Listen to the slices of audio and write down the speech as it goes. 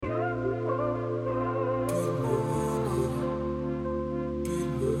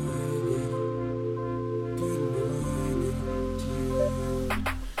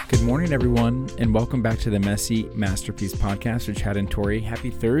morning, everyone, and welcome back to the Messy Masterpiece Podcast with Chad and Tori.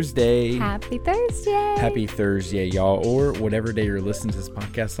 Happy Thursday. Happy Thursday. Happy Thursday, y'all, or whatever day you're listening to this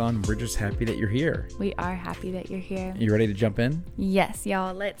podcast on. We're just happy that you're here. We are happy that you're here. You ready to jump in? Yes,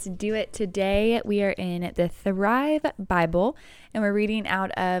 y'all. Let's do it today. We are in the Thrive Bible, and we're reading out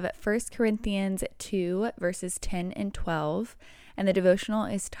of 1 Corinthians 2, verses 10 and 12. And the devotional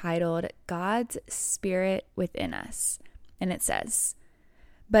is titled, God's Spirit Within Us. And it says,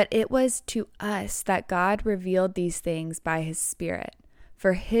 "But it was to us that God revealed these things by his Spirit.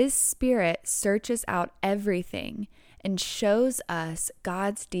 For his Spirit searches out everything and shows us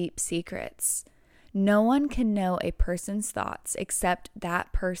God's deep secrets. No one can know a person's thoughts except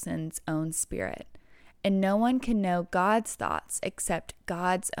that person's own spirit. And no one can know God's thoughts except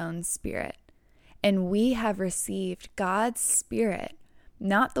God's own Spirit. And we have received God's Spirit,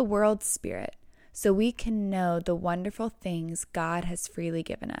 not the world's spirit, so we can know the wonderful things God has freely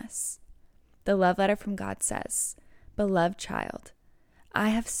given us." The love letter from God says, "Beloved child, I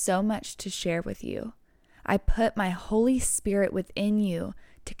have so much to share with you. I put my Holy Spirit within you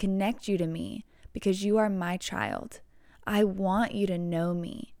to connect you to me because you are my child. I want you to know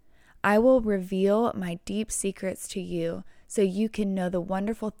me. I will reveal my deep secrets to you so you can know the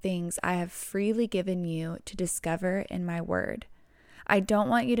wonderful things I have freely given you to discover in my word. I don't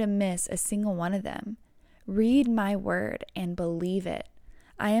want you to miss a single one of them. Read my word and believe it.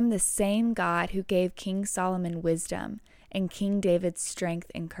 I am the same God who gave King Solomon wisdom and King David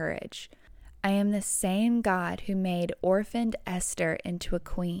strength and courage. I am the same God who made orphaned Esther into a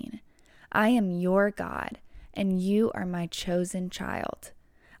queen. I am your God, and you are my chosen child.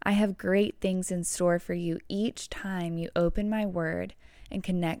 I have great things in store for you each time you open my word and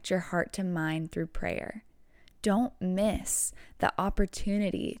connect your heart to mine through prayer. Don't miss the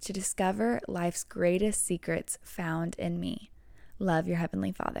opportunity to discover life's greatest secrets found in me. Love, your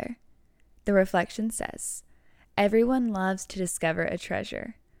Heavenly Father." The reflection says, "Everyone loves to discover a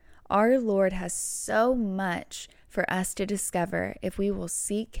treasure. Our Lord has so much for us to discover if we will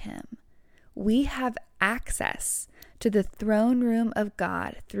seek him. We have access to the throne room of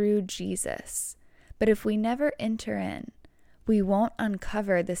God through Jesus. But if we never enter in, we won't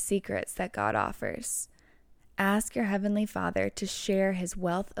uncover the secrets that God offers. Ask your Heavenly Father to share his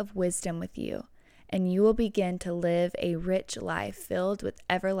wealth of wisdom with you, and you will begin to live a rich life filled with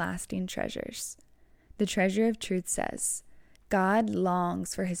everlasting treasures." The Treasure of Truth says, "God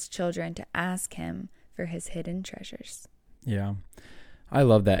longs for his children to ask him for his hidden treasures." Yeah. I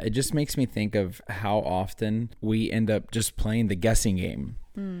love that. It just makes me think of how often we end up just playing the guessing game.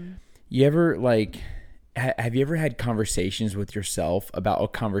 You ever have you ever had conversations with yourself about a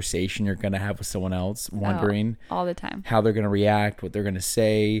conversation you're going to have with someone else, wondering all the time how they're going to react, what they're going to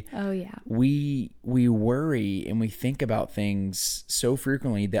say? Oh yeah. We worry and we think about things so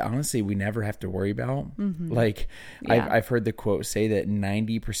frequently that honestly we never have to worry about. Like Yeah. I've heard the quote say that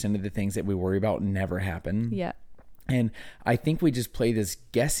 90% of the things that we worry about never happen. Yeah. And I think we just play this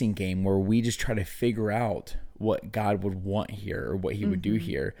guessing game where we just try to figure out what God would want here or what he would do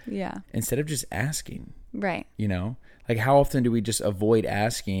here. Yeah. Instead of just asking. Right. You know, like how often do we just avoid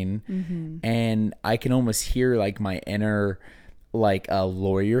asking? And I can almost hear like my inner, like a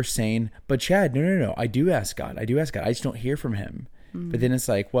lawyer saying, "But Chad, no. I do ask God. I just don't hear from him." But then it's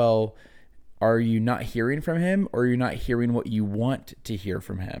like, well, are you not hearing from him, or are you not hearing what you want to hear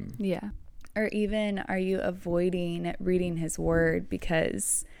from him? Yeah. Or even, are you avoiding reading his word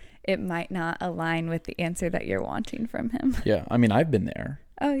because it might not align with the answer that you're wanting from him? Yeah. I mean, I've been there.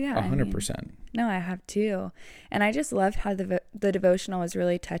 Oh yeah. 100%. No, I have too. And I just loved how the devotional was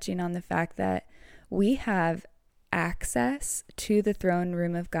really touching on the fact that we have access to the throne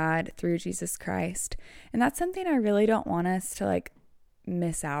room of God through Jesus Christ. And that's something I really don't want us to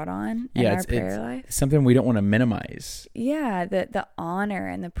miss out on in our prayer life. It's something we don't want to minimize. Yeah, the honor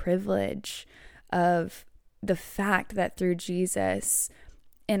and the privilege of the fact that through Jesus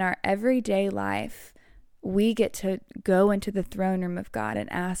in our everyday life, we get to go into the throne room of God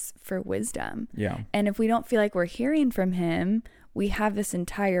and ask for wisdom. Yeah. And if we don't feel like we're hearing from him, we have this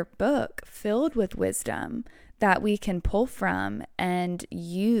entire book filled with wisdom that we can pull from and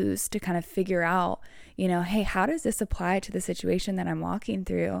use to kind of figure out, hey, how does this apply to the situation that I'm walking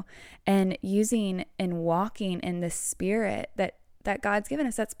through? And using and walking in the Spirit that God's given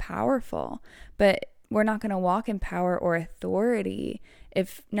us, that's powerful. But we're not going to walk in power or authority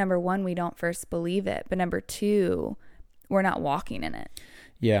if, number one, we don't first believe it, but number two, we're not walking in it.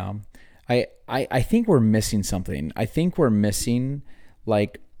 Yeah. I think we're missing something. I think we're missing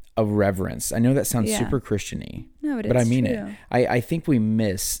a reverence. I know that sounds super Christian-y. No, but I mean true. It. I think we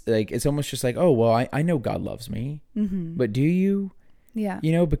miss, it's almost just like, oh, well, I know God loves me, but do you? Yeah.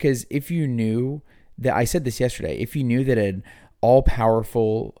 You know, because if you knew that, I said this yesterday, if you knew that an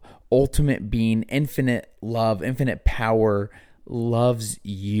all-powerful, ultimate being, infinite love, infinite power loves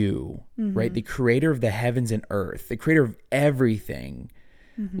you, right? The creator of the heavens and earth, the creator of everything.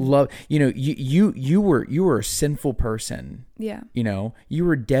 Love, you know, you were a sinful person. Yeah. You know, you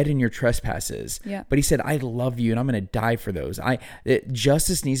were dead in your trespasses. Yeah. But he said, I love you and I'm going to die for those.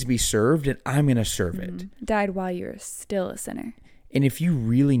 Justice needs to be served and I'm going to serve it. Died while you're still a sinner. And if you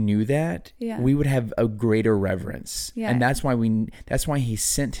really knew that, we would have a greater reverence. Yeah. And that's why he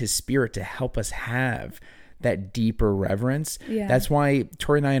sent his spirit to help us have that deeper reverence. Yeah. That's why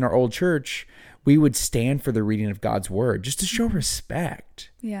Tori and I in our old church, we would stand for the reading of God's word just to show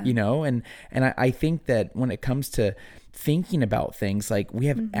respect. Yeah. You know, and I think that when it comes to thinking about things, like we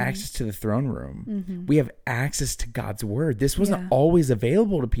have access to the throne room. We have access to God's word. This wasn't always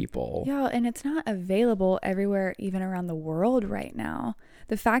available to people. Yeah, and it's not available everywhere, even around the world right now.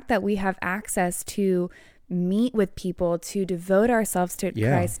 The fact that we have access to meet with people, to devote ourselves to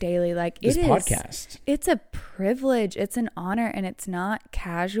Christ daily, like this podcast, it's a privilege, it's an honor, and it's not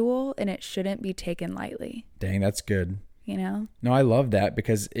casual, and it shouldn't be taken lightly. Dang, that's good. You know? No, I love that,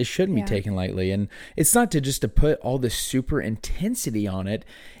 because it shouldn't be taken lightly. And it's not to put all this super intensity on it.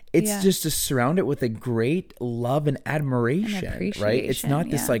 It's just to surround it with a great love and admiration, right? It's not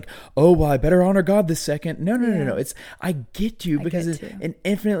this like, oh, well, I better honor God this second. No. It's, I get you because an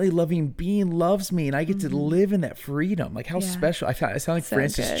infinitely loving being loves me and I get to live in that freedom. Like how special. I sound like so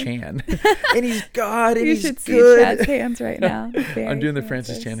Francis good. Chan. And he's God and he's good. You should see Chad's hands right now. I'm doing the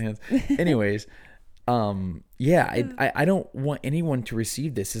Francis Chan hands. Anyways, I don't want anyone to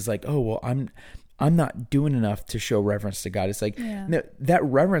receive this as like, oh, well, I'm not doing enough to show reverence to God. It's like, no, that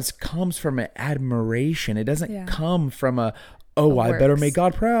reverence comes from an admiration. It doesn't come from I better make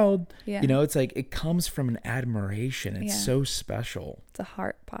God proud. Yeah. You know, it's like, it comes from an admiration. It's so special. It's a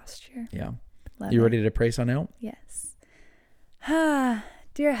heart posture. Yeah. Love you it. ready to pray on out? Yes.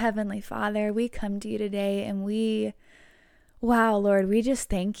 Dear Heavenly Father, we come to you today and wow, Lord, we just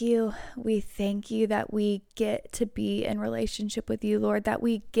thank you. We thank you that we get to be in relationship with you, Lord, that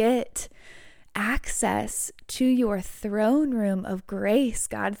we get access to your throne room of grace,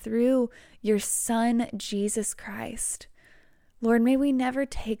 God, through your Son, Jesus Christ. Lord, may we never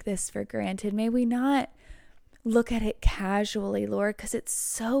take this for granted. May we not look at it casually, Lord, because it's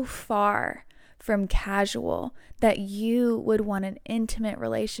so far from casual that you would want an intimate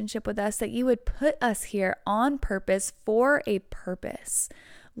relationship with us, that you would put us here on purpose for a purpose.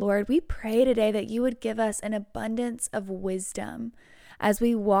 Lord, we pray today that you would give us an abundance of wisdom as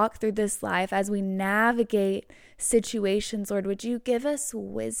we walk through this life, as we navigate situations. Lord, would you give us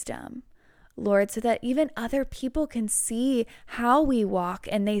wisdom, Lord, so that even other people can see how we walk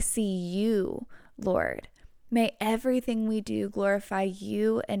and they see you, Lord. May everything we do glorify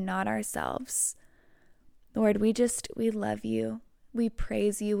you and not ourselves. Lord, we love you. We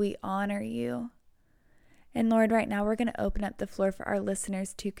praise you. We honor you. And Lord, right now we're going to open up the floor for our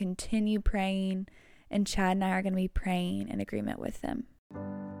listeners to continue praying. And Chad and I are going to be praying in agreement with them.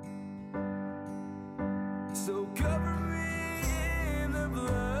 So cover me in the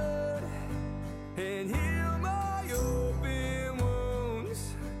blood and heal my open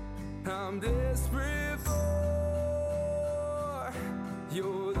wounds. I'm desperate for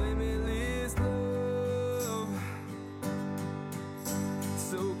your limitless love.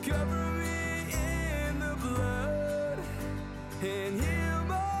 So cover me in the blood and heal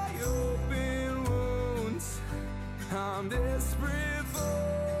my open wounds. I'm desperate for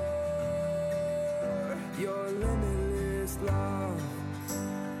your limitless love.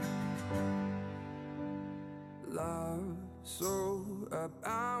 Love so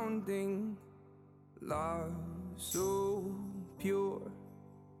abounding, love so pure,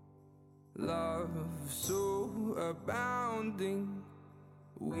 love so abounding,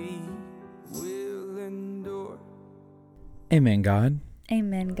 we will endure. Amen, God.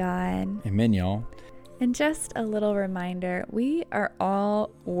 Amen, God. Amen, y'all. And just a little reminder, we are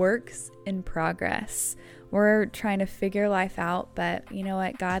all works in progress. We're trying to figure life out, but you know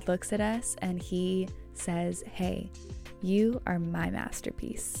what? God looks at us and he says, hey, you are my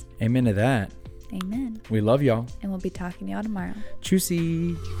masterpiece. Amen to that. Amen. We love y'all. And we'll be talking to y'all tomorrow.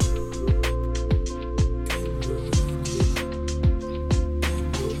 Tschüssi.